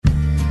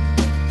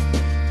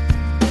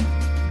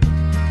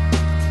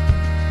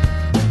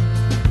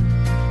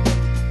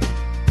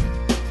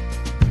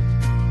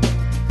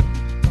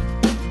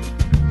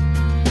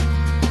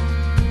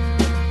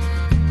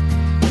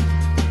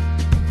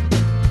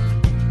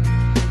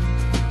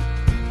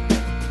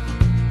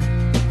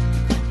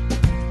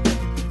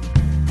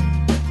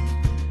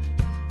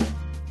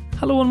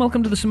Hello and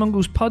welcome to the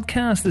Simungos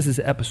podcast. This is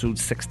episode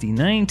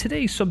 69.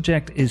 Today's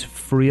subject is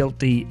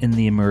frailty in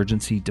the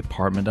emergency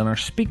department, and our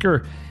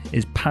speaker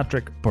is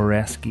Patrick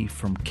Borewski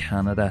from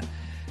Canada.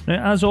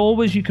 Now, as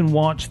always, you can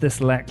watch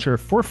this lecture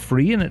for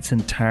free in its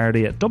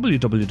entirety at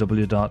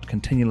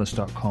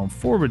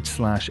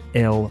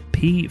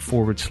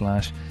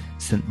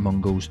www.continualist.com/LP/St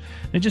Mungos.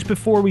 Now, just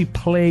before we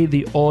play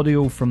the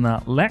audio from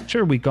that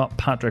lecture, we got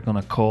Patrick on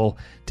a call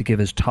to give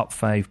his top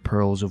 5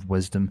 pearls of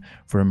wisdom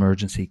for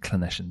emergency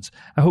clinicians.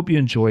 I hope you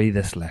enjoy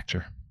this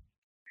lecture.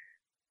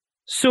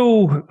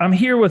 So I'm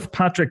here with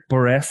Patrick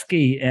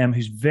Borewski,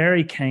 who's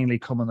very kindly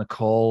come on the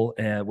call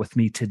with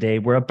me today.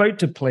 We're about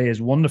to play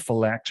his wonderful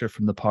lecture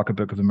from the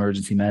Pocketbook of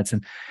Emergency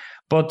Medicine.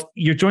 But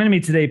you're joining me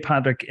today,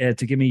 Patrick,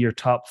 to give me your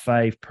top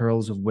 5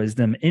 pearls of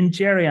wisdom in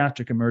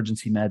geriatric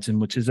emergency medicine,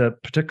 which is a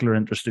particular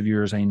interest of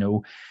yours, I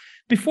know.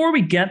 Before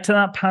we get to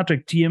that,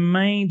 Patrick, do you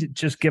mind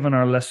just giving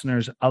our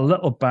listeners a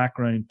little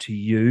background to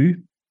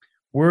you,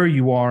 where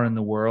you are in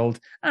the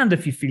world, and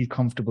if you feel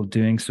comfortable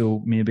doing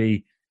so,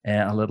 maybe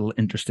a little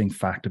interesting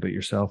fact about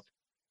yourself?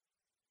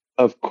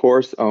 Of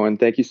course, Owen.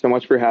 Thank you so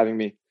much for having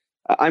me.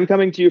 I'm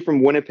coming to you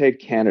from Winnipeg,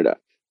 Canada.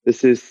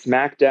 This is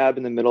smack dab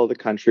in the middle of the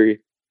country.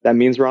 That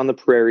means we're on the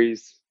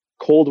prairies,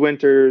 cold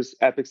winters,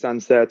 epic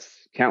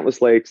sunsets,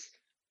 countless lakes,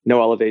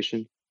 no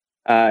elevation.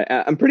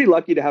 I'm pretty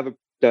lucky to have a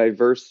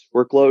diverse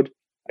workload.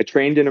 I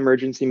trained in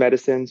emergency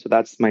medicine, so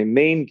that's my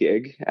main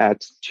gig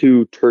at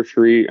 2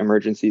 tertiary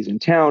emergencies in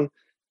town.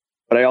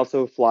 But I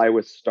also fly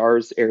with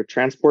Stars Air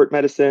Transport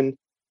Medicine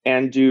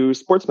and do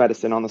sports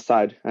medicine on the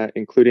side,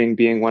 including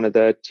being one of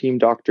the team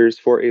doctors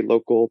for a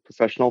local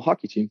professional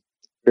hockey team.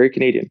 Very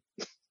Canadian.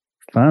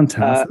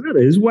 Fantastic. That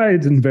is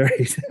wide and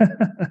varied.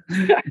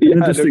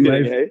 Interesting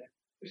life. Hey?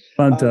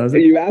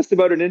 Fantastic. You asked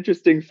about an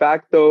interesting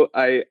fact, though.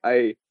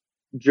 I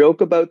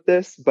joke about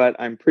this, but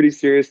I'm pretty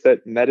serious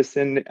that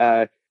medicine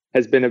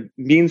has been a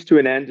means to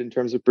an end in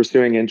terms of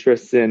pursuing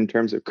interests in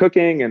terms of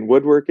cooking and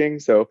woodworking.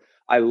 So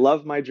I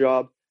love my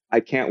job. I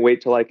can't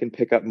wait till I can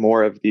pick up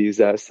more of these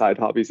side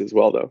hobbies as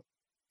well, though.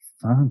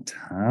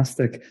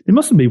 Fantastic. They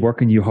mustn't be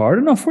working you hard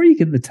enough. Where are you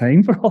getting the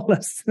time for all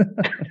this?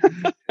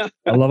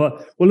 I love it.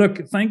 Well,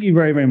 look, thank you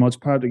very, very much,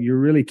 Patrick. You're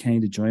really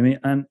kind to join me.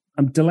 And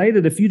I'm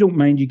delighted, if you don't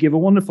mind, you gave a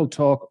wonderful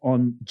talk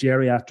on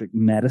geriatric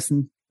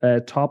medicine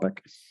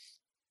topic.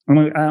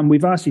 And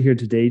we've asked you here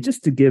today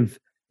just to give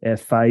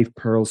 5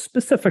 pearls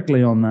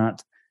specifically on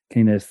that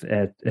kind of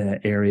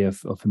area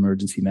of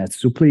emergency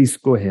medicine. So please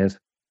go ahead.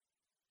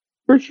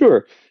 For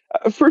sure.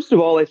 First of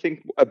all, I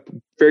think a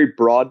very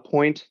broad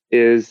point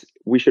is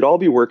we should all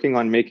be working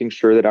on making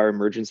sure that our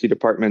emergency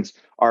departments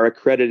are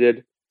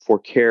accredited for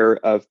care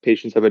of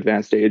patients of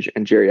advanced age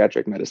and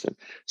geriatric medicine.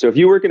 So if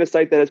you work in a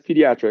site that has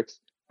pediatrics,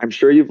 I'm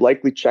sure you've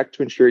likely checked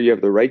to ensure you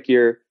have the right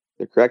gear,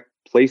 the correct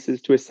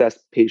places to assess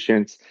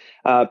patients.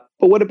 But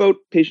what about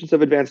patients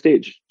of advanced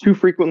age? Too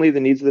frequently, the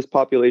needs of this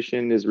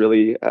population is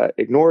really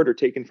ignored or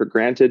taken for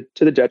granted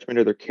to the detriment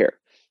of their care.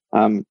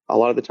 A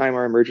lot of the time,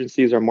 our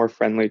emergencies are more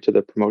friendly to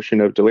the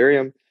promotion of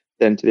delirium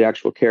than to the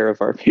actual care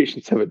of our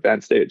patients of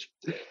advanced age.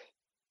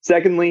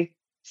 Secondly,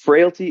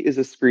 frailty is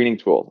a screening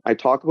tool. I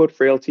talk about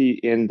frailty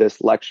in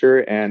this lecture,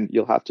 and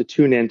you'll have to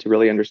tune in to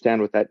really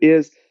understand what that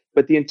is.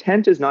 But the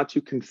intent is not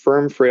to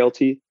confirm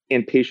frailty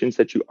in patients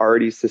that you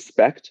already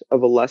suspect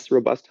of a less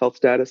robust health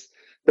status.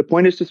 The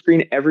point is to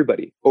screen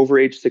everybody over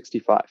age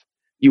 65.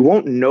 You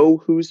won't know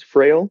who's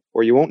frail,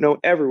 or you won't know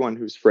everyone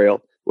who's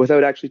frail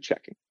without actually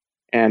checking.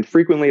 And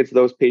frequently, it's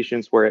those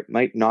patients where it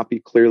might not be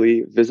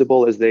clearly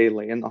visible as they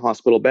lay in the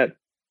hospital bed.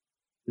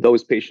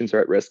 Those patients are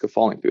at risk of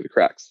falling through the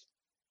cracks.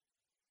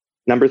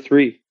 Number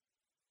 3,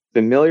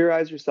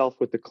 familiarize yourself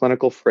with the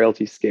clinical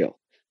frailty scale.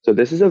 So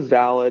this is a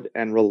valid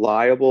and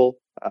reliable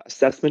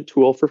assessment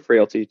tool for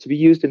frailty to be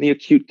used in the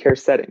acute care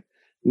setting.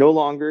 No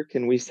longer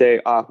can we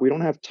say, we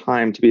don't have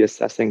time to be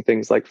assessing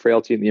things like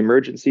frailty in the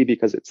emergency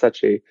because it's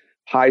such a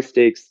high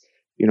stakes,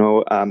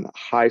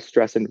 high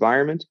stress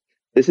environment.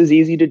 This is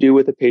easy to do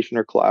with a patient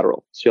or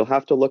collateral. So you'll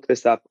have to look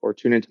this up or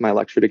tune into my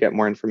lecture to get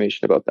more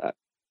information about that.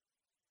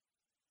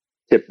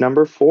 Tip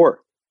number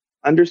 4,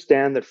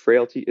 understand that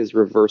frailty is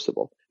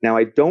reversible. Now,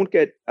 I don't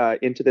get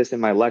into this in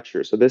my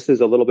lecture, so this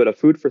is a little bit of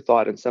food for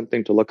thought and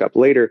something to look up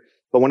later.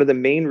 But one of the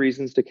main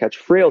reasons to catch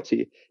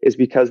frailty is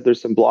because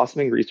there's some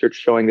blossoming research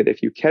showing that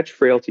if you catch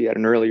frailty at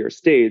an earlier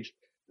stage,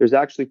 there's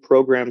actually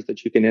programs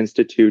that you can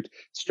institute,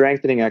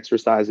 strengthening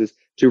exercises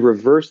to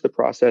reverse the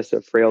process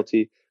of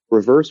frailty,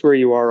 reverse where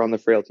you are on the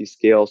frailty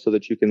scale so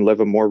that you can live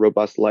a more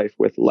robust life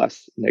with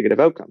less negative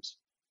outcomes.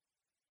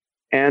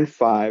 And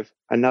 5,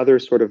 another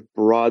sort of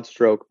broad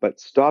stroke,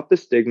 but stop the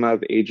stigma of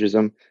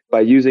ageism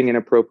by using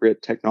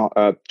inappropriate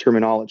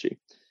terminology.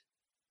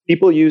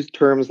 People use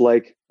terms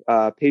like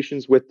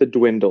patients with the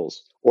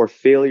dwindles or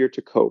failure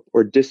to cope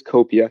or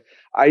dyscopia.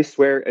 I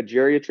swear a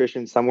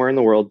geriatrician somewhere in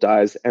the world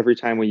dies every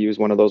time we use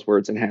one of those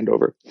words in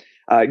handover.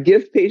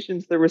 Give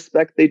patients the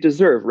respect they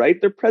deserve,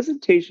 right? Their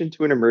presentation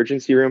to an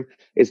emergency room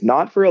is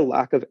not for a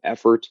lack of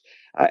effort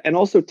and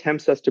also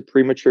tempts us to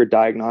premature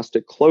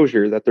diagnostic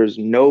closure that there's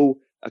no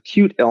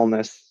acute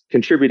illness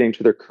contributing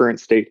to their current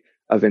state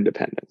of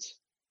independence.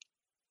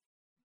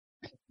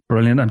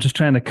 Brilliant. I'm just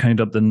trying to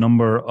count up the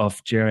number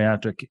of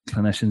geriatric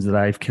clinicians that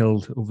I've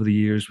killed over the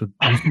years with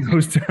using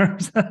those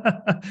terms,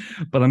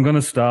 but I'm going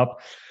to stop.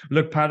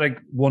 Look, Patrick,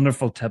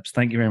 wonderful tips.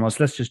 Thank you very much.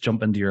 Let's just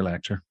jump into your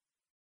lecture.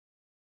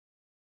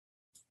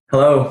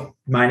 Hello,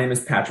 my name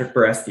is Patrick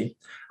Boreski.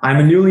 I'm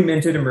a newly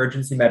minted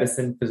emergency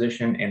medicine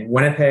physician in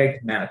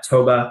Winnipeg,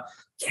 Manitoba,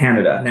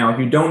 Canada. Now, if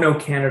you don't know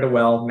Canada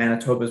well,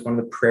 Manitoba is one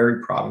of the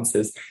prairie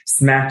provinces,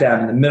 smack dab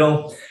in the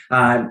middle.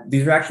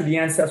 These are actually the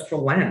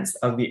ancestral lands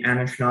of the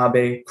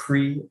Anishinaabe,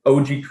 Cree,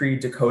 Oji-Cree,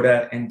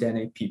 Dakota, and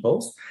Dene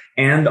peoples,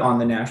 and on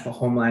the national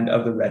homeland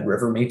of the Red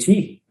River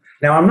Métis.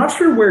 Now, I'm not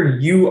sure where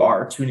you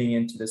are tuning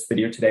into this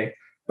video today,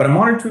 but I'm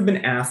honored to have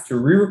been asked to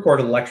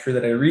re-record a lecture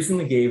that I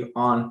recently gave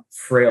on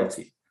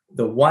frailty,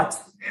 the what,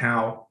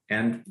 how,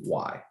 and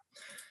why.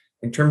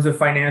 In terms of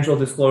financial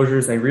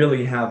disclosures, I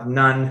really have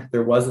none.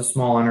 There was a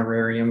small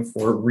honorarium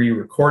for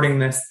re-recording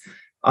this.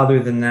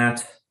 Other than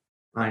that,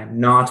 I am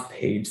not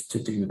paid to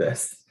do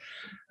this.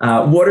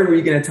 What are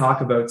we going to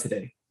talk about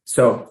today?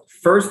 So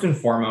first and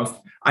foremost,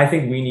 I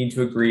think we need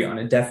to agree on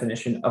a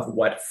definition of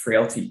what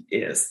frailty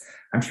is.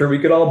 I'm sure we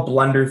could all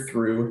blunder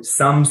through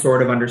some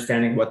sort of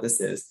understanding what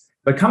this is,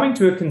 but coming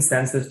to a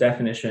consensus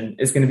definition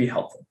is going to be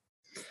helpful.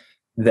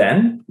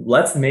 Then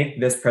let's make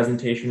this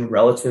presentation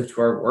relative to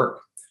our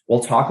work. We'll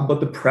talk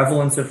about the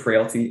prevalence of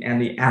frailty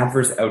and the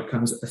adverse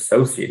outcomes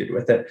associated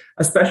with it,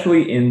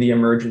 especially in the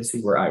emergency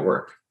where I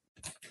work.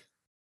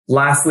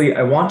 Lastly,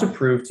 I want to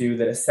prove to you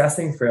that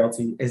assessing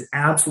frailty is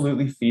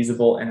absolutely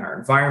feasible in our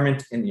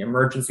environment, in the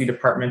emergency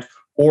department,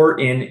 or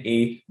in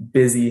a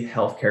busy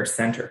healthcare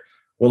center.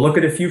 We'll look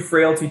at a few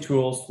frailty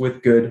tools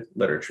with good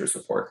literature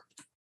support.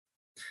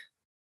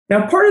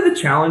 Now, part of the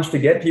challenge to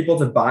get people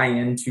to buy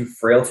into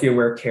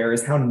frailty-aware care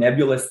is how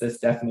nebulous this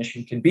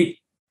definition can be.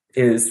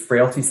 Is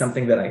frailty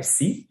something that I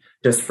see?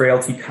 Does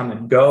frailty come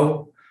and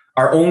go?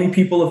 Are only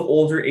people of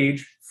older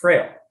age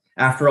frail?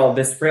 After all,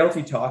 this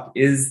frailty talk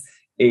is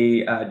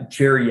a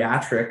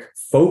geriatric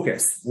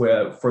focus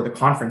for the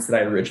conference that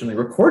I originally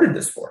recorded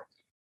this for.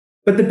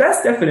 But the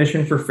best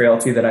definition for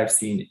frailty that I've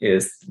seen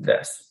is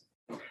this: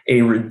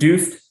 a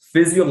reduced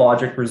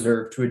physiologic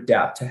reserve to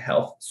adapt to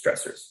health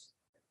stressors.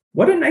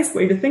 What a nice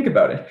way to think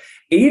about it.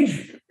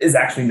 Age is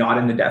actually not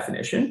in the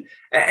definition,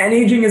 and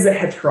aging is a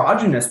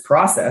heterogeneous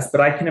process, but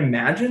I can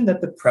imagine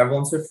that the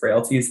prevalence of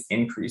frailty is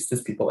increased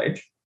as people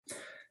age.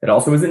 It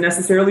also isn't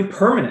necessarily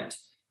permanent.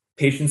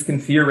 Patients can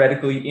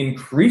theoretically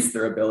increase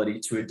their ability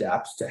to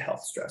adapt to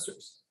health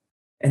stressors.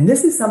 And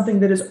this is something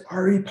that is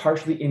already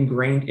partially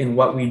ingrained in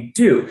what we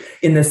do,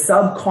 in the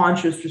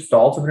subconscious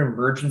gestalt of an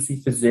emergency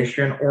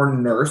physician or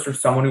nurse or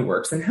someone who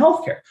works in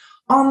healthcare.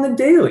 On the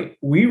daily,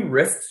 we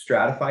risk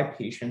stratify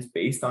patients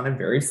based on a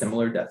very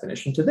similar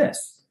definition to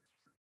this.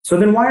 So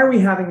then why are we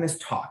having this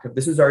talk if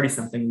this is already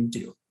something we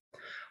do?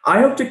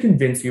 I hope to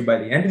convince you by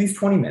the end of these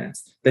 20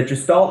 minutes that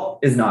gestalt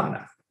is not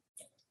enough.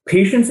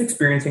 Patients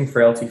experiencing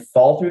frailty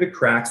fall through the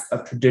cracks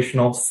of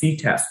traditional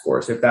C-test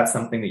scores, if that's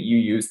something that you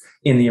use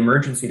in the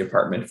emergency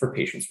department for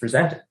patients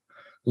presenting.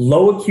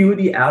 Low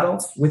acuity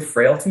adults with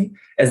frailty,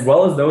 as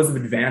well as those of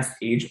advanced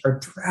age, are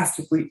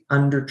drastically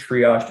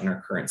under-triaged in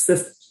our current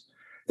systems.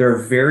 There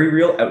are very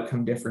real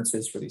outcome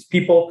differences for these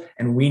people,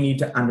 and we need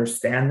to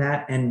understand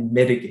that and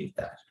mitigate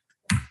that.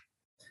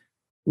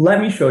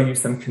 Let me show you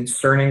some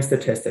concerning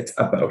statistics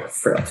about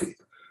frailty.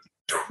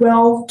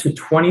 12 to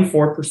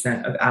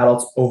 24% of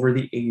adults over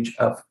the age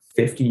of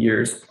 50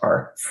 years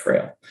are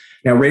frail.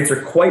 Now, rates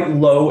are quite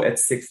low at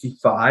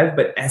 65,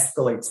 but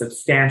escalate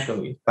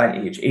substantially by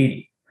age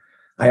 80.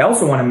 I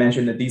also want to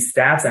mention that these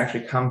stats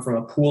actually come from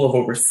a pool of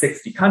over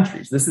 60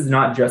 countries. This is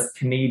not just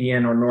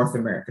Canadian or North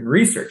American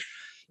research,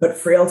 but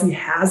frailty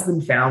has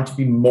been found to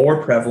be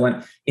more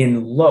prevalent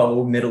in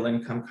low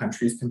middle-income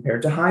countries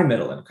compared to high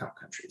middle-income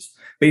countries.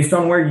 Based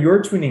on where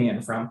you're tuning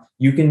in from,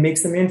 you can make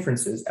some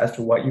inferences as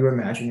to what you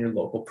imagine your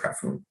local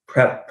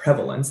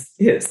prevalence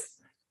is.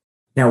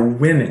 Now,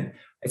 women,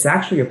 it's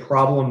actually a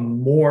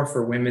problem more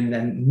for women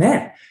than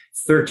men.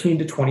 13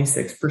 to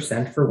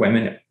 26% for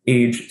women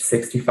age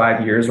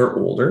 65 years or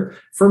older,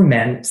 for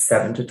men,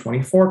 7 to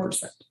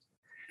 24%.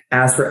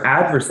 As for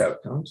adverse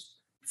outcomes,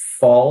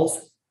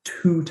 falls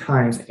 2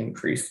 times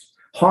increased,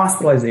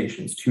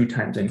 hospitalizations 2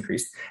 times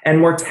increased, and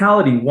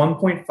mortality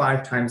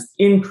 1.5 times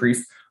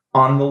increased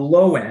on the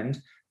low end,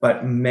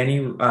 but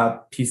many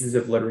pieces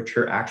of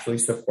literature actually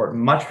support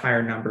much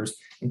higher numbers,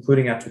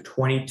 including up to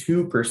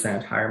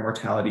 22% higher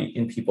mortality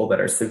in people that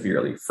are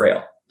severely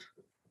frail.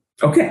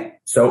 Okay,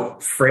 so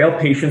frail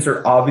patients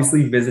are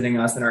obviously visiting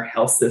us in our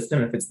health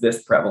system if it's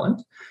this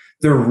prevalent.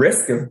 The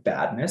risk of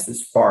badness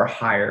is far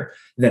higher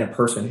than a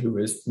person who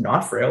is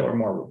not frail or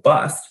more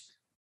robust.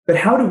 But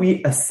how do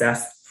we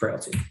assess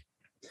frailty?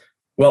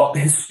 Well,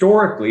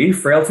 historically,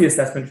 frailty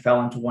assessment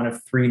fell into one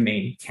of 3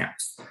 main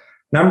camps.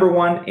 Number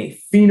 1, a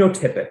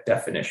phenotypic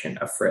definition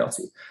of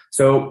frailty.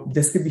 So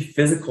this could be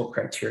physical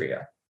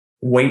criteria,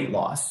 weight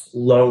loss,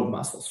 low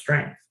muscle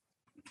strength.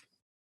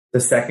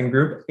 The second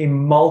group, a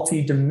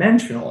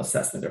multidimensional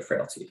assessment of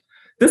frailty.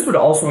 This would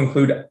also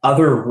include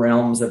other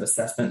realms of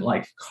assessment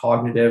like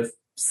cognitive,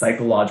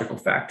 psychological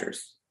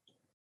factors.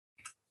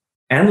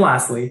 And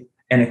lastly,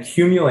 an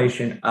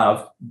accumulation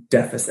of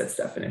deficits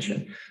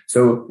definition.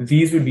 So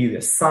these would be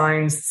the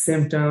signs,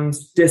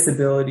 symptoms,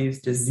 disabilities,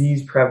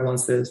 disease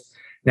prevalences.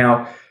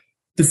 Now,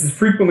 this is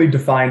frequently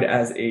defined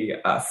as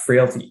a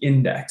frailty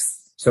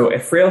index. So a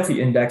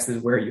frailty index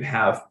is where you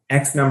have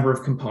X number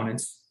of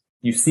components.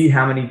 You see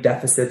how many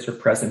deficits are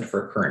present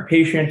for a current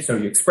patient. So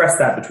you express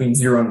that between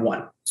 0 and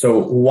 1. So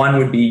 1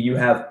 would be you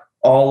have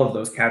all of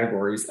those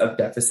categories of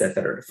deficit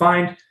that are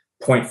defined.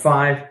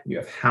 0.5, you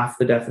have half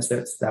the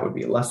deficits. That would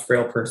be a less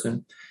frail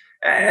person.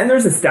 And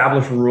there's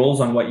established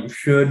rules on what you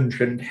should and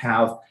shouldn't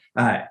have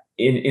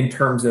in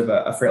terms of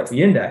a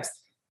frailty index.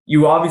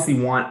 You obviously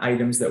want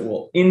items that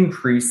will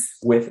increase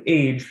with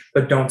age,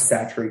 but don't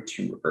saturate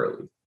too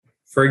early.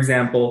 For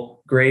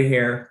example, gray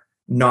hair,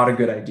 not a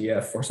good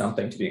idea for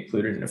something to be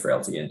included in a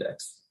frailty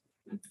index.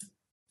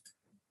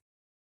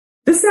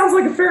 This sounds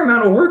like a fair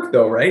amount of work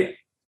though, right?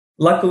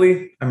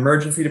 Luckily,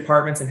 emergency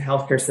departments and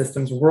healthcare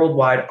systems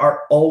worldwide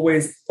are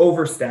always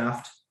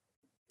overstaffed.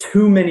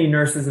 Too many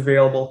nurses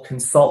available,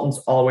 consultants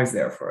always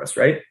there for us,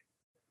 right?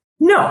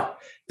 No,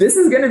 this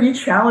is going to be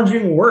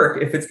challenging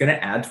work if it's going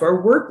to add to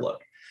our workload.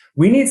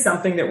 We need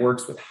something that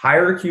works with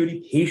higher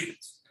acuity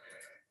patients.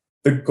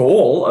 The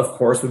goal, of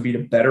course, would be to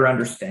better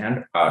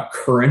understand a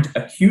current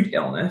acute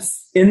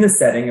illness in the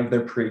setting of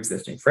their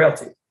pre-existing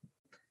frailty.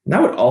 And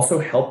that would also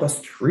help us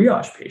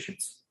triage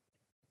patients.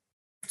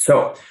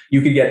 So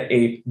you could get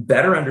a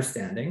better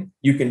understanding,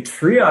 you can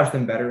triage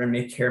them better and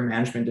make care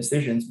management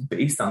decisions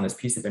based on this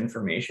piece of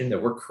information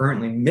that we're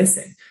currently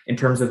missing in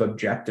terms of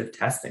objective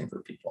testing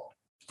for people.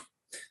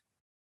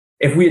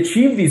 If we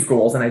achieve these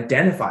goals and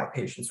identify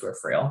patients who are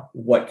frail,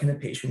 what can a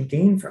patient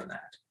gain from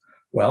that?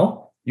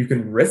 Well, you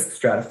can risk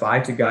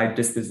stratify to guide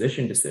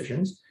disposition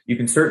decisions. You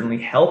can certainly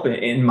help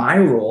in my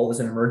role as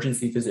an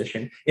emergency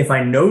physician. If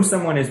I know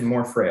someone is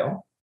more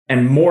frail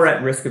and more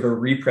at risk of a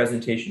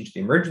representation to the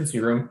emergency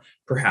room,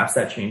 perhaps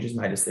that changes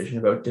my decision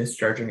about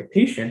discharging a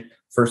patient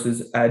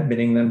versus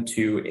admitting them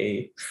to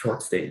a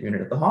short stay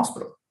unit at the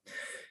hospital.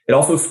 It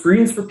also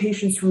screens for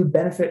patients who would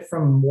benefit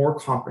from more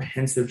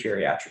comprehensive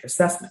geriatric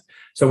assessment.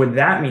 So what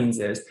that means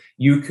is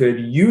you could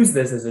use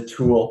this as a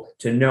tool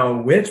to know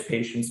which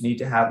patients need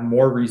to have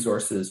more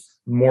resources,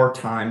 more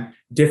time,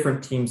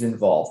 different teams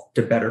involved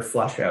to better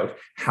flesh out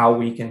how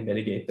we can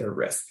mitigate their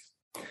risk.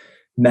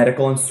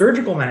 Medical and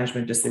surgical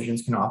management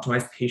decisions can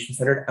optimize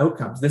patient-centered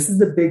outcomes. This is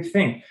the big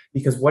thing,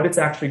 because what it's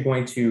actually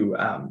going to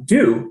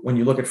do when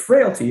you look at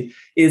frailty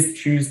is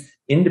choose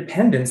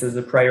independence as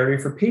a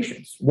priority for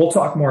patients. We'll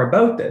talk more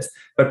about this,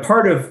 but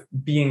part of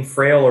being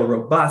frail or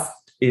robust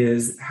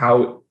is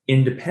how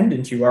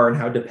independent you are and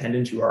how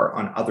dependent you are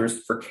on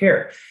others for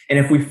care. And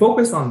if we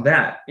focus on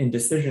that in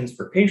decisions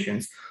for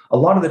patients, a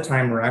lot of the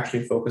time we're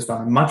actually focused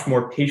on a much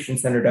more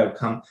patient-centered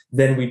outcome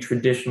than we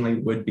traditionally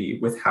would be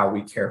with how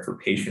we care for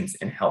patients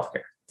in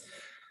healthcare.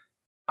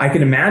 I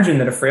can imagine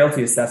that a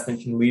frailty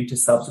assessment can lead to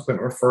subsequent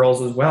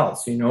referrals as well.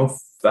 So,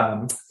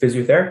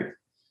 physiotherapy,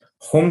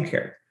 home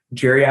care,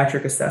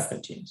 geriatric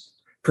assessment teams.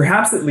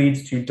 Perhaps it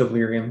leads to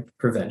delirium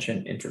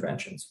prevention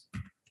interventions.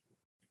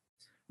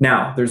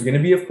 Now, there's going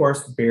to be, of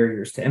course,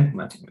 barriers to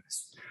implementing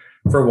this.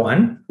 For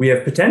one, we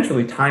have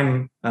potentially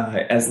time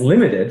as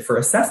limited for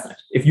assessment.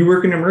 If you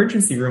work in an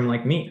emergency room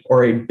like me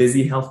or a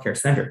busy healthcare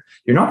center,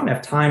 you're not going to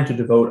have time to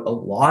devote a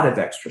lot of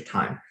extra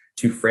time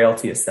to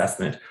frailty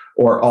assessment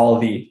or all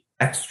the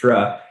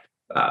extra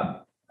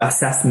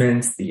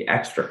assessments, the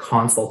extra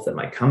consults that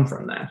might come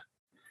from that.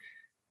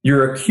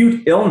 Your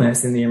acute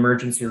illness in the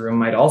emergency room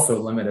might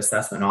also limit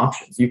assessment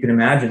options. You can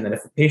imagine that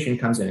if a patient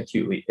comes in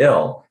acutely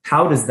ill,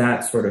 how does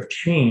that sort of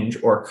change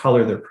or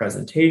color their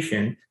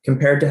presentation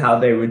compared to how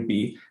they would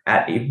be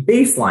at a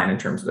baseline in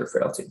terms of their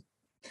frailty?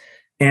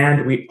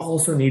 And we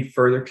also need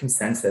further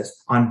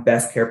consensus on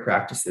best care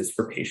practices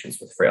for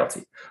patients with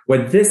frailty.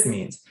 What this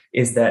means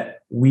is that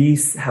we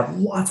have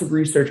lots of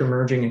research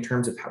emerging in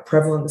terms of how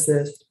prevalent this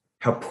is,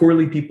 how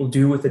poorly people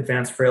do with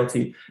advanced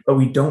frailty, but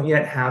we don't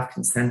yet have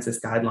consensus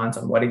guidelines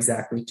on what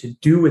exactly to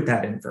do with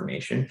that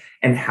information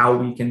and how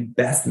we can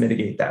best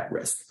mitigate that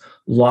risk.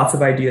 Lots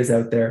of ideas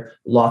out there,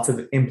 lots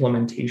of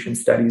implementation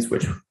studies,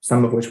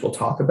 some of which we'll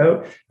talk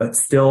about, but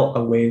still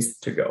a ways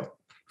to go.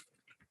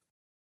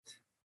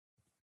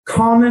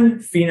 Common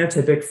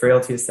phenotypic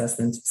frailty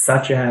assessments,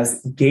 such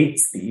as gait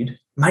speed,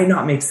 might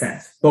not make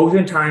sense, both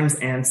in times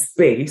and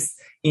space,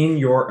 in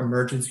your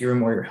emergency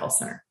room or your health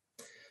center.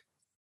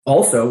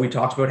 Also, we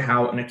talked about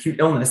how an acute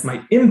illness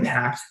might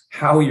impact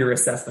how your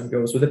assessment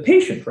goes with a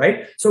patient,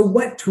 right? So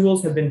what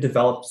tools have been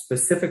developed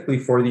specifically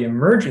for the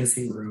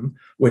emergency room,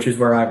 which is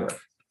where I work?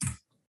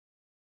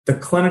 The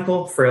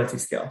clinical frailty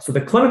scale. So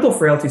the clinical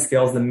frailty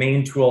scale is the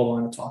main tool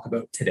I want to talk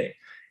about today.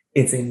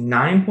 It's a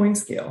 9-point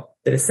scale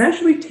that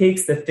essentially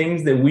takes the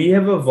things that we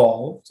have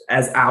evolved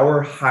as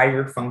our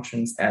higher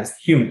functions as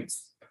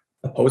humans: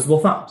 opposable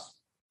thumbs,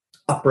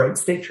 upright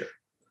stature,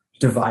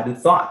 divided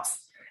thoughts,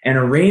 and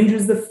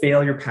arranges the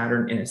failure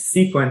pattern in a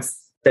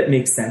sequence that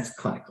makes sense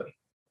clinically.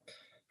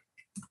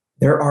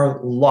 There are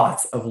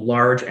lots of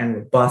large and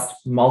robust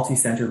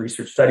multi-center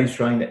research studies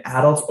showing that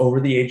adults over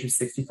the age of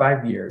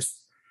 65 years,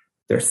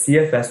 their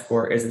CFS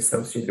score is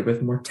associated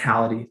with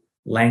mortality,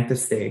 length of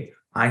stay,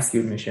 ICU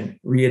admission,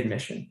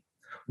 readmission.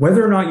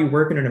 Whether or not you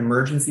work in an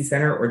emergency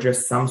center or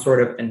just some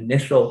sort of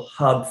initial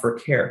hub for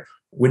care,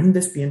 wouldn't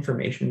this be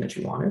information that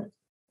you wanted?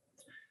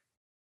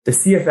 The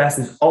CFS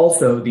is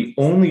also the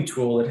only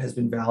tool that has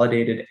been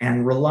validated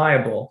and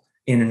reliable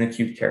in an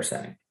acute care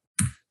setting.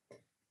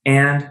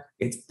 And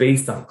it's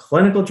based on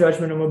clinical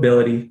judgment of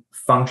mobility,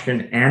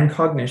 function, and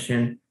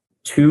cognition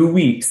 2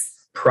 weeks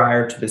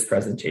prior to this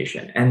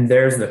presentation. And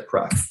there's the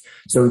crux.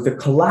 So the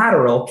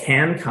collateral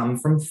can come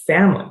from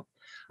family.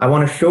 I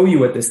want to show you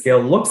what the scale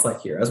looks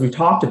like here. As we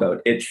talked about,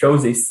 it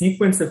shows a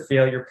sequence of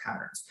failure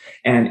patterns.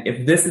 And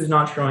if this is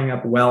not showing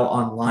up well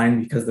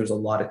online because there's a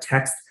lot of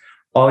text,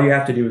 all you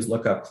have to do is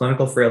look up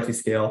clinical frailty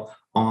scale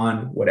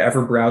on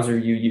whatever browser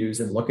you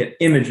use and look at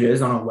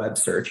images on a web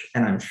search,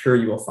 and I'm sure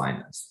you will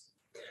find this.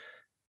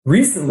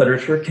 Recent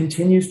literature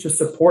continues to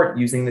support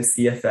using the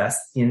CFS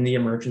in the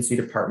emergency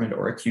department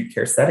or acute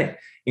care setting,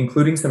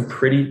 including some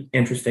pretty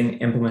interesting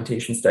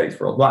implementation studies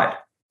worldwide.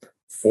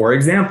 For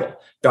example,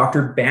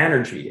 Dr.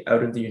 Banerjee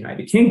out of the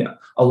United Kingdom,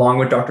 along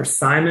with Dr.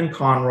 Simon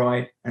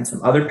Conroy and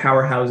some other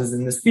powerhouses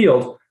in this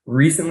field,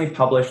 recently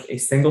published a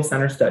single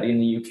center study in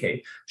the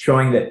UK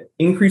showing that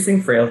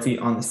increasing frailty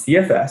on the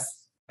CFS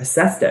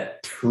assessed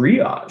at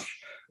triage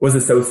was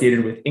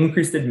associated with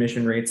increased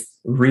admission rates,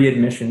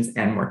 readmissions,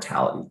 and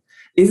mortality.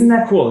 Isn't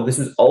that cool? This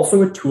is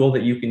also a tool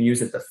that you can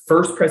use at the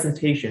first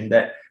presentation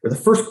or the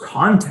first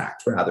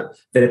contact rather,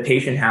 that a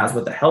patient has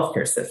with the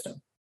healthcare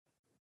system.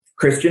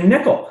 Christian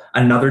Nickel,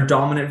 another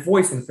dominant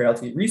voice in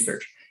frailty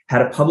research,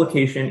 had a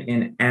publication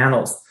in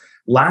Annals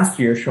last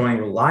year showing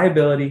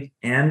reliability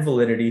and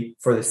validity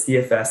for the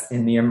CFS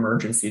in the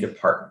emergency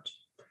department.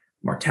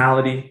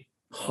 Mortality,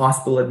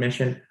 hospital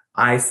admission,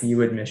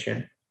 ICU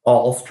admission,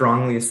 all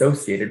strongly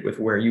associated with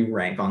where you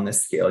rank on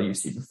this scale you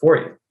see before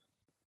you.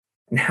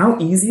 And how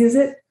easy is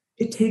it?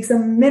 It takes a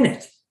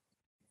minute.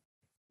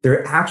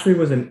 There actually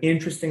was an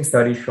interesting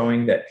study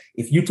showing that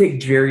if you take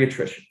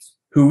geriatricians,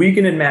 who we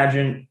can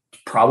imagine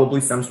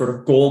probably some sort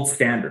of gold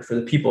standard for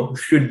the people who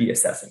should be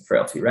assessing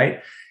frailty,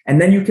 right?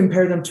 And then you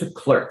compare them to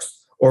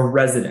clerks or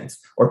residents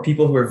or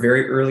people who are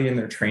very early in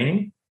their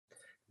training,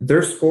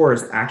 their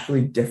scores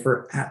actually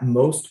differ at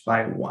most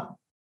by 1.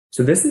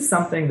 So this is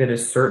something that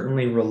is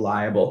certainly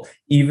reliable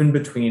even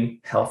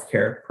between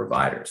healthcare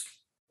providers.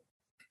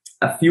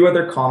 A few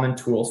other common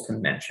tools to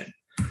mention.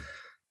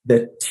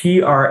 The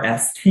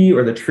TRST,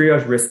 or the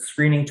Triage Risk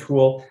Screening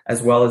Tool,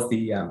 as well as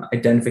the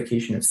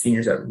Identification of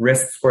Seniors at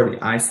Risk score, the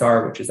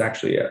ISAR, which is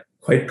actually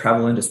quite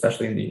prevalent,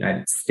 especially in the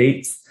United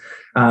States.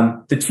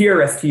 The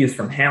TRST is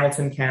from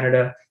Hamilton,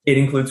 Canada. It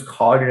includes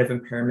cognitive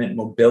impairment,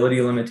 mobility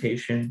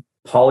limitation,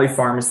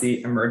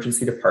 polypharmacy,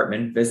 emergency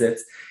department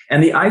visits.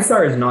 And the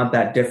ISAR is not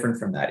that different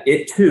from that.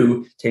 It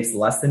too takes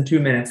less than 2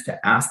 minutes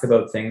to ask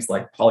about things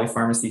like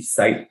polypharmacy,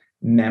 sight,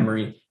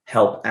 memory,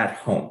 help at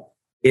home.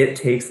 It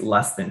takes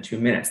less than 2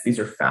 minutes. These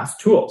are fast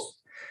tools.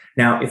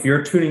 Now, if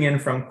you're tuning in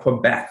from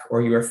Quebec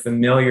or you are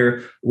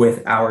familiar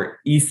with our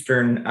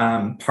eastern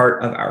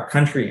part of our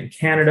country in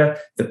Canada,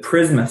 the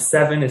Prisma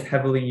 7 is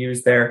heavily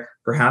used there.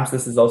 Perhaps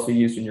this is also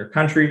used in your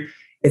country.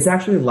 It's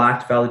actually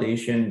lacked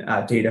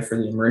validation data for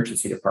the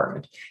emergency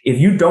department. If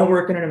you don't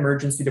work in an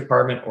emergency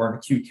department or an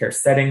acute care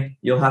setting,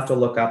 you'll have to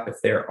look up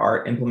if there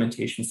are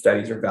implementation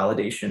studies or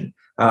validation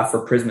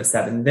for Prisma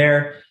 7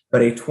 there.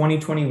 But a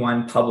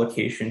 2021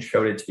 publication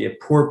showed it to be a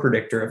poor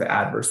predictor of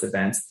adverse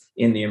events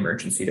in the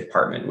emergency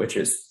department, which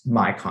is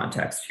my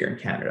context here in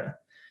Canada.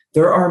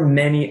 There are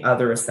many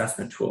other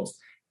assessment tools,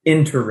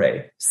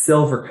 Interray,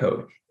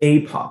 Silvercode,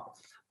 APOP.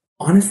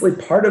 Honestly,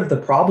 part of the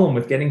problem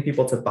with getting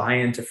people to buy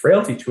into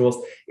frailty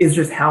tools is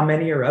just how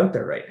many are out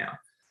there right now.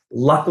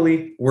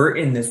 Luckily, we're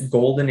in this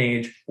golden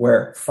age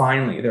where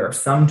finally there are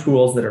some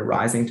tools that are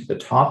rising to the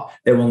top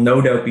that will no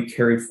doubt be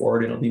carried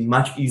forward. It'll be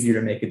much easier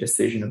to make a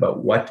decision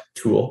about what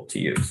tool to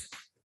use.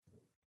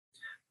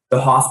 The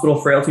Hospital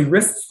Frailty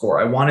Risk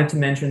Score. I wanted to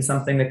mention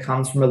something that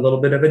comes from a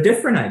little bit of a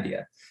different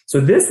idea.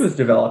 So this was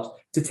developed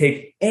to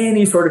take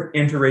any sort of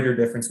inter-rater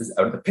differences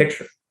out of the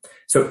picture.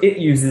 So it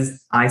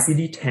uses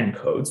ICD-10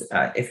 codes.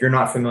 If you're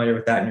not familiar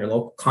with that in your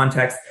local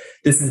context,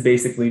 this is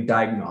basically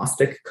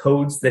diagnostic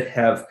codes that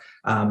have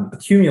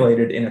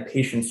accumulated in a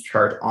patient's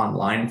chart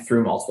online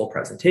through multiple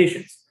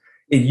presentations.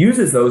 It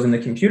uses those in the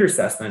computer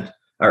assessment,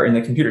 or in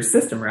the computer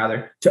system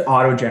rather, to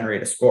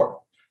auto-generate a score.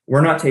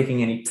 We're not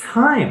taking any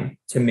time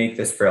to make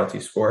this frailty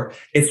score.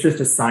 It's just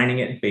assigning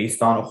it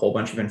based on a whole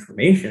bunch of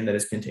information that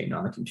is contained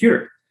on the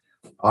computer.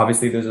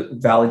 Obviously, there's a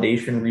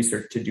validation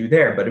research to do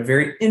there, but a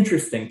very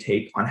interesting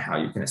take on how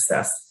you can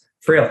assess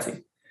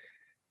frailty.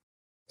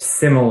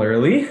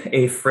 Similarly,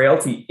 a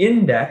frailty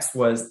index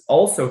was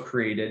also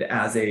created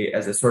as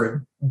a sort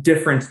of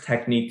different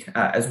technique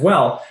as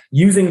well,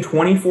 using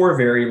 24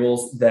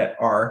 variables that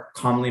are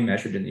commonly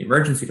measured in the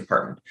emergency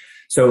department.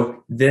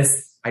 So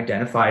this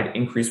identified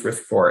increased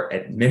risk for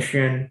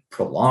admission,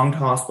 prolonged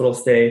hospital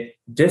stay,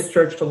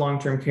 discharge to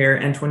long-term care,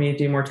 and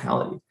 28-day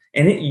mortality.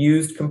 And it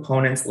used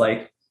components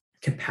like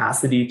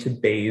capacity to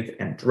bathe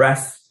and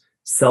dress,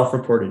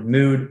 self-reported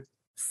mood,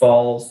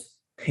 falls,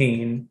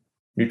 pain,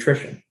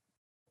 nutrition.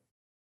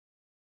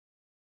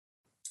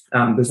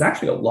 There's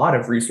actually a lot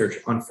of research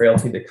on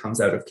frailty that comes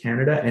out of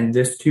Canada, and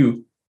this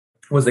too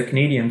was a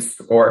Canadian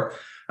score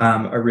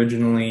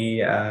originally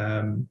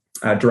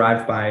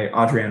derived by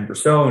Adrienne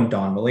Brousseau and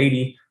Don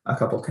Milady, a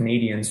couple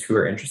Canadians who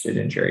are interested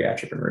in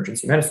geriatric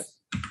emergency medicine.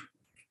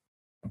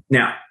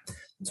 Now,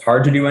 it's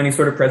hard to do any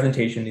sort of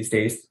presentation these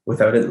days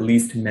without at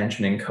least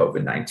mentioning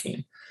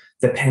COVID-19.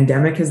 The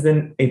pandemic has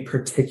been a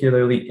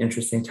particularly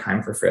interesting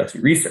time for frailty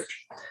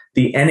research.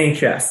 The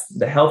NHS,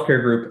 the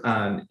healthcare group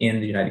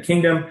in the United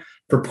Kingdom,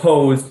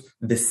 proposed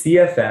the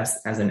CFS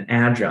as an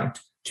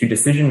adjunct to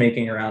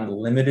decision-making around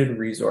limited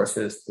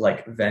resources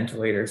like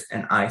ventilators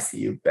and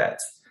ICU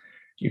beds.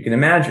 You can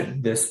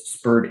imagine this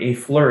spurred a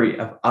flurry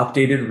of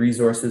updated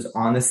resources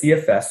on the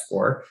CFS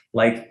score,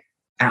 like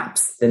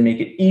apps that make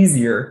it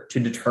easier to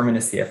determine a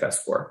CFS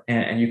score.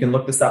 And you can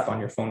look this up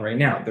on your phone right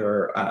now.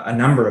 There are a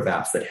number of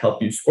apps that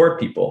help you score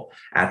people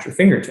at your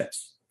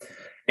fingertips.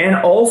 And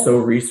also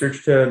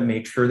research to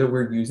make sure that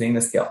we're using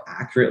the scale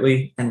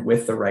accurately and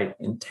with the right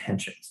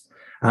intentions.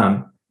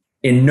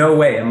 In no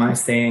way am I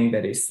saying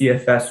that a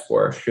CFS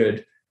score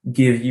should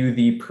give you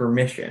the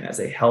permission as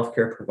a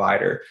healthcare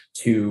provider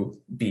to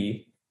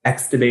be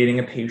extubating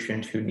a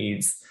patient who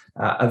needs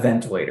a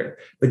ventilator.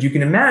 But you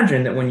can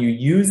imagine that when you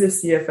use a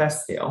CFS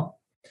scale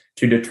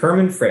to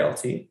determine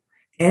frailty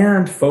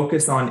and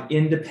focus on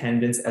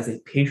independence as a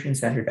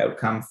patient-centered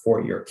outcome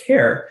for your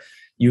care,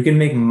 you can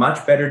make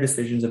much better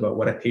decisions about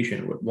what a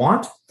patient would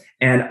want.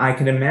 And I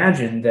can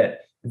imagine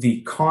that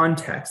the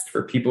context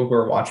for people who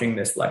are watching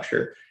this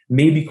lecture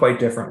may be quite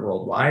different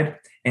worldwide.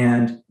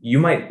 And you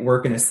might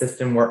work in a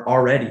system where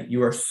already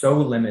you are so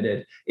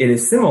limited. It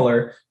is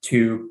similar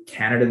to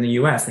Canada and the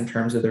US in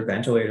terms of their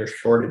ventilator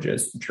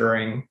shortages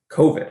during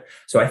COVID.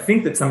 So I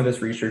think that some of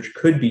this research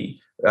could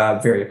be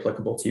very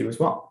applicable to you as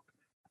well.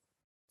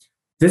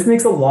 This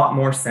makes a lot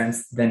more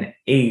sense than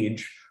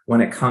age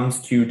when it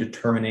comes to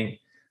determining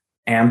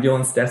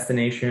ambulance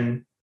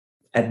destination,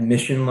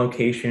 admission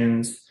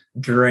locations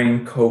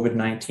during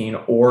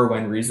COVID-19, or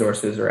when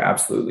resources are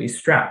absolutely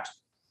strapped.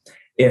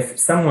 If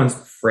someone's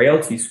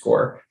frailty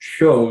score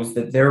shows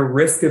that their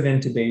risk of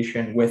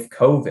intubation with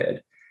COVID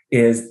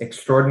is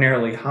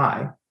extraordinarily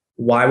high,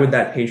 why would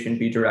that patient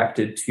be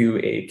directed to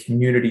a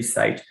community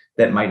site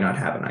that might not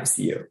have an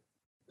ICU?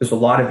 There's a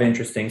lot of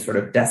interesting sort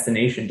of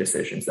destination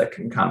decisions that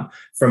can come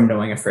from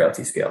knowing a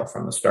frailty scale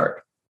from the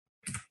start.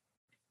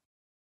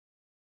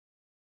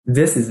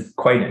 This is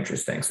quite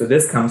interesting. So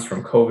this comes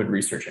from COVID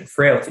research and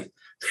frailty,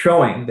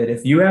 showing that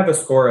if you have a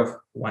score of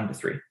 1 to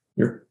 3,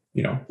 you're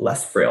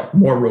less frail,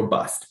 more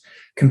robust,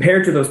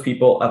 compared to those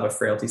people of a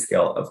frailty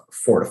scale of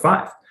 4 to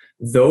 5.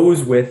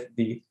 Those with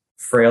the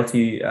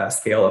frailty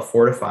scale of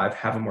 4 to 5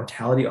 have a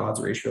mortality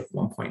odds ratio of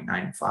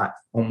 1.95,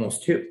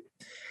 almost 2.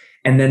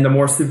 And then the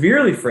more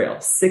severely frail,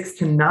 6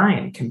 to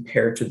 9,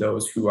 compared to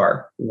those who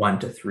are 1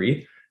 to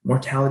 3,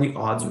 mortality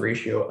odds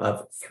ratio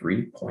of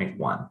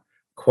 3.1.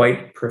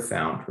 Quite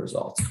profound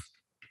results.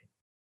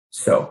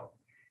 So,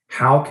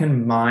 how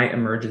can my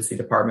emergency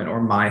department or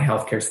my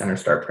healthcare center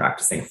start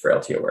practicing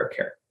frailty-aware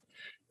care?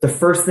 The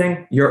first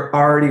thing, you're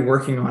already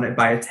working on it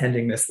by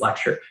attending this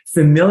lecture.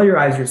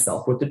 Familiarize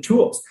yourself with the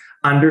tools.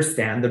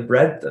 Understand the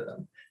breadth of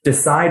them.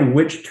 Decide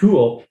which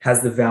tool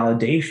has the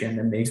validation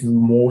that makes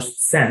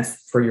most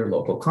sense for your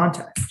local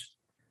context.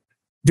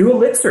 Do a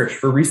lit search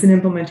for recent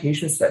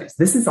implementation studies.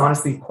 This is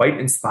honestly quite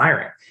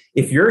inspiring.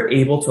 If you're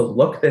able to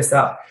look this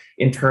up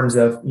in terms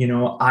of,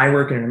 I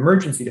work in an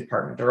emergency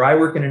department, or I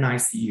work in an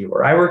ICU,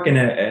 or I work in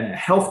a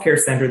healthcare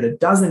center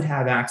that doesn't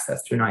have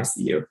access to an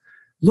ICU,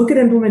 look at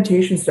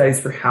implementation studies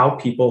for how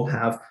people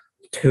have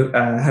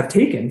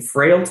taken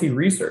frailty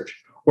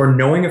research or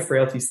knowing a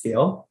frailty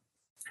scale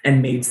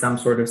and made some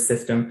sort of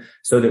system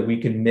so that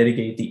we can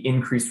mitigate the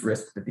increased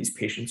risk that these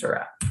patients are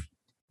at.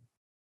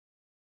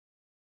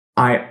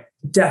 I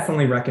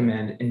definitely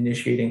recommend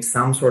initiating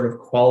some sort of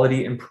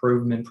quality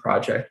improvement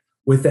project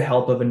with the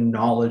help of a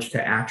knowledge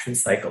to action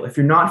cycle. If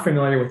you're not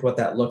familiar with what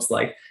that looks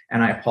like,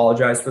 and I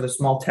apologize for the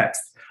small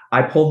text,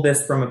 I pulled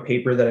this from a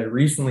paper that I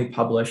recently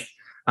published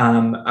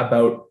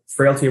about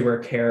frailty aware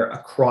care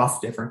across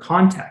different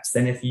contexts.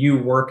 And if you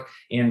work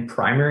in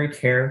primary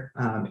care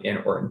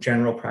or in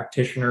general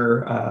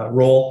practitioner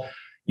role,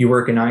 you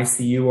work in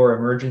ICU or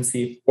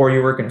emergency, or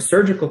you work in a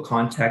surgical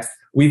context,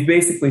 we've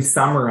basically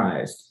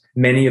summarized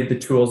many of the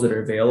tools that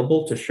are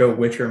available to show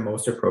which are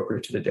most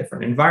appropriate to the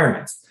different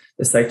environments.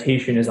 The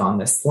citation is on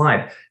this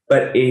slide.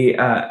 But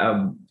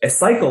a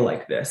cycle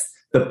like this,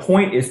 the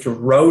point is to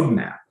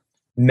roadmap,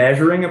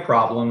 measuring a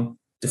problem,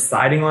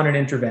 deciding on an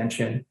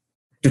intervention,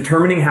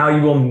 determining how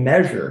you will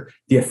measure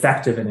the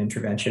effect of an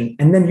intervention,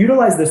 and then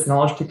utilize this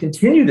knowledge to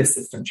continue the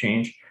system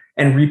change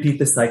and repeat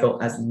the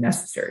cycle as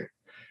necessary.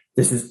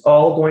 This is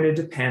all going to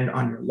depend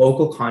on your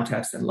local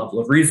context and level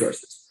of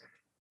resources.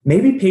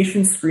 Maybe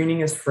patient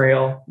screening is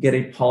frail, get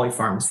a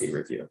polypharmacy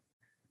review.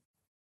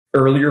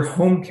 Earlier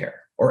home care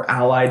or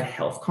allied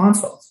health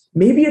consults.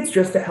 Maybe it's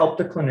just to help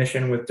the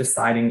clinician with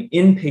deciding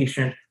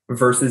inpatient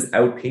versus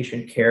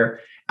outpatient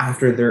care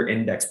after their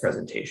index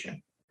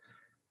presentation.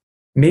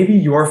 Maybe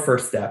your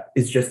first step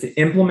is just to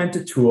implement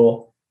a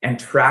tool and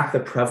track the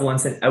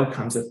prevalence and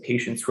outcomes of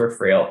patients who are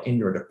frail in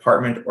your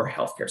department or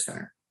healthcare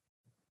center.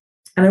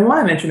 And I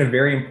want to mention a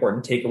very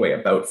important takeaway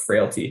about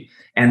frailty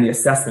and the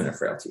assessment of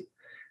frailty.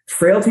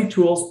 Frailty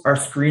tools are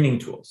screening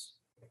tools.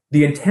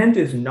 The intent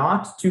is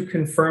not to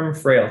confirm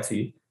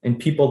frailty in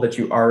people that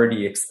you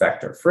already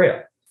expect are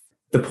frail.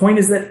 The point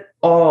is that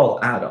all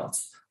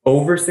adults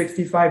over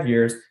 65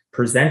 years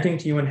presenting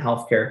to you in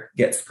healthcare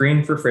get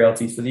screened for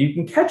frailty so that you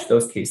can catch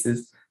those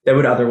cases that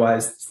would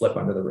otherwise slip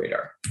under the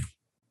radar.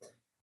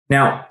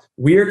 Now,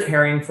 we are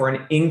caring for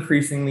an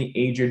increasingly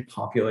aged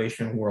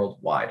population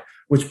worldwide,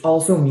 which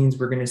also means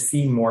we're going to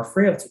see more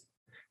frailty.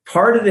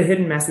 Part of the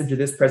hidden message of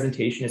this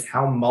presentation is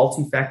how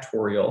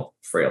multifactorial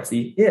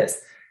frailty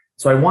is.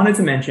 So I wanted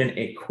to mention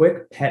a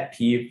quick pet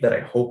peeve that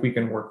I hope we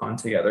can work on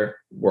together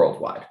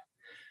worldwide.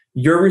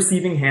 You're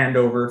receiving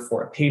handover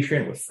for a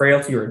patient with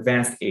frailty or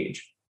advanced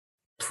age.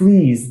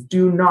 Please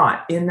do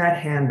not, in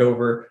that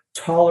handover,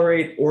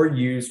 tolerate or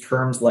use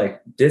terms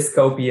like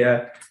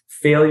dyscopia,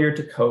 failure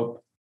to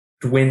cope,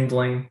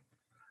 dwindling.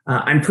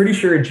 I'm pretty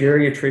sure a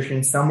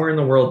geriatrician somewhere in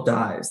the world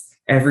dies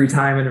every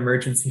time an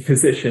emergency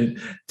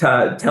physician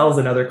tells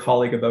another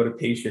colleague about a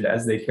patient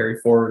as they carry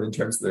forward in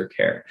terms of their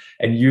care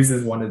and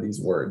uses one of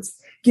these words.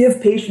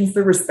 Give patients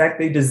the respect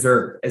they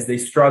deserve as they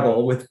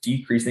struggle with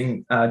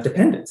decreasing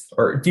dependence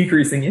or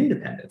decreasing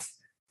independence.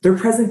 Their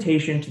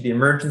presentation to the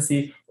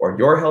emergency or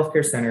your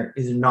healthcare center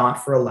is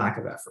not for a lack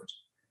of effort.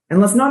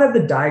 And let's not have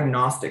the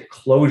diagnostic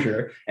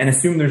closure and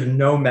assume there's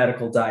no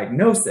medical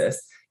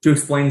diagnosis to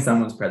explain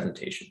someone's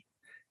presentation.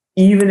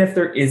 Even if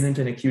there isn't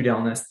an acute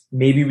illness,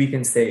 maybe we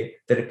can say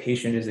that a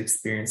patient is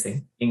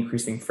experiencing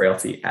increasing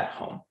frailty at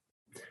home.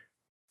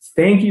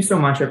 Thank you so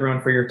much,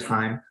 everyone, for your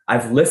time.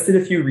 I've listed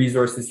a few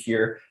resources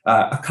here.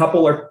 A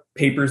couple are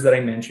papers that I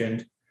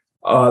mentioned.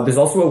 There's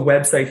also a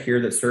website here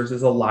that serves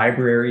as a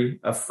library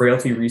of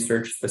frailty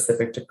research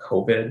specific to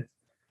COVID.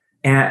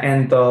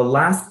 And the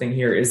last thing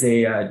here is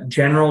a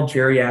general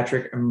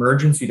geriatric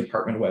emergency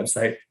department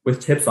website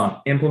with tips on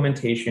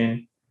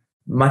implementation,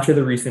 much of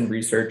the recent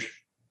research,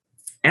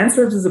 and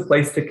serves as a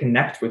place to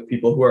connect with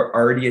people who are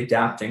already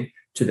adapting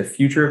to the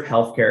future of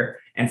healthcare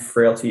and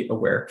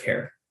frailty-aware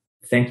care.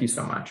 Thank you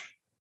so much.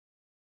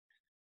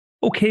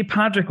 Okay,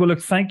 Patrick. Well,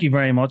 look, thank you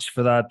very much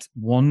for that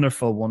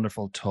wonderful,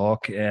 wonderful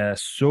talk.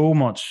 So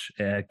much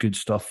good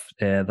stuff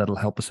that'll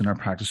help us in our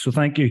practice. So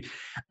thank you.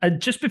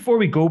 Just before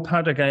we go,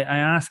 Patrick, I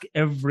ask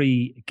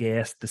every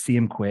guest the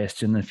same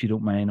question. If you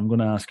don't mind, I'm going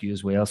to ask you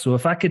as well. So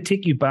if I could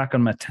take you back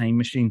on my time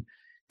machine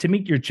to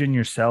meet your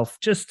junior self,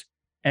 just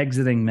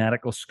exiting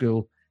medical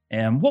school,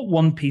 what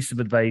one piece of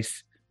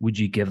advice would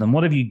you give them?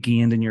 What have you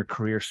gained in your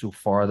career so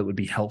far that would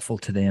be helpful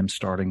to them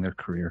starting their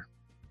career?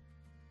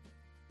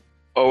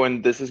 Oh,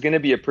 and this is going to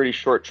be a pretty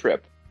short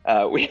trip.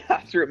 We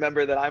have to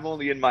remember that I'm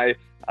only in my,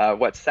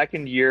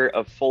 second year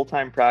of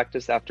full-time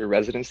practice after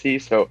residency.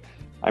 So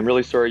I'm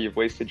really sorry you've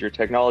wasted your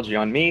technology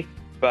on me.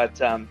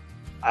 But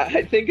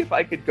I think if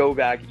I could go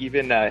back,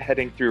 even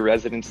heading through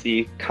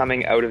residency,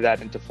 coming out of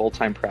that into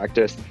full-time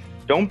practice,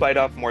 don't bite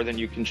off more than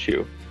you can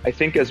chew. I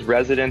think as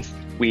residents,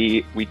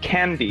 we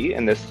can be,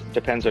 and this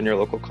depends on your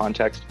local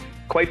context,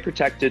 quite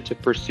protected to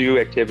pursue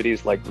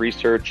activities like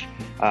research,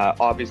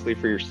 obviously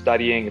for your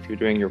studying, if you're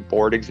doing your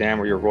board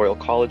exam or your Royal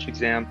College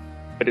exam.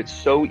 But it's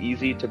so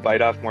easy to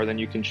bite off more than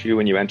you can chew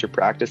when you enter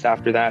practice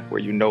after that, where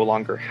you no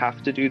longer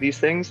have to do these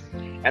things.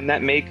 And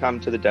that may come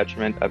to the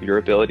detriment of your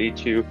ability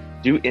to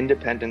do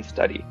independent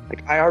study.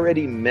 Like, I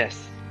already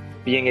miss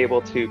being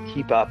able to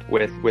keep up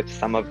with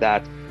some of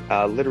that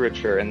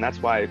literature, and that's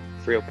why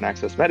free open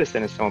access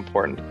medicine is so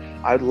important.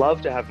 I'd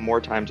love to have more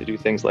time to do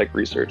things like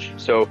research.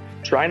 So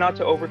try not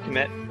to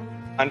overcommit.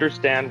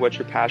 Understand what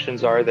your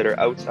passions are that are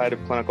outside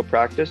of clinical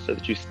practice so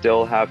that you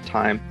still have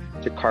time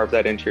to carve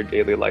that into your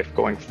daily life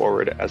going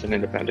forward as an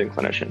independent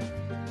clinician.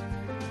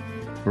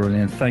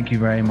 Brilliant. Thank you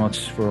very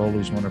much for all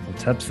those wonderful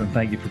tips, and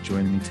thank you for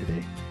joining me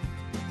today.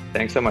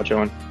 Thanks so much,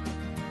 Owen.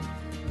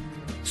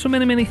 So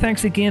many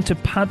thanks again to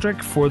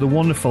Patrick for the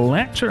wonderful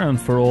lecture and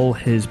for all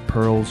his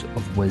pearls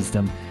of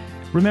wisdom.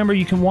 Remember,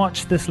 you can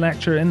watch this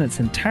lecture in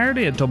its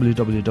entirety at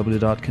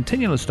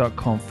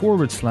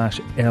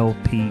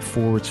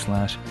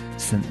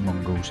www.continualist.com/LP/St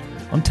Mungos.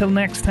 Until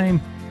next time,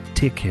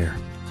 take care.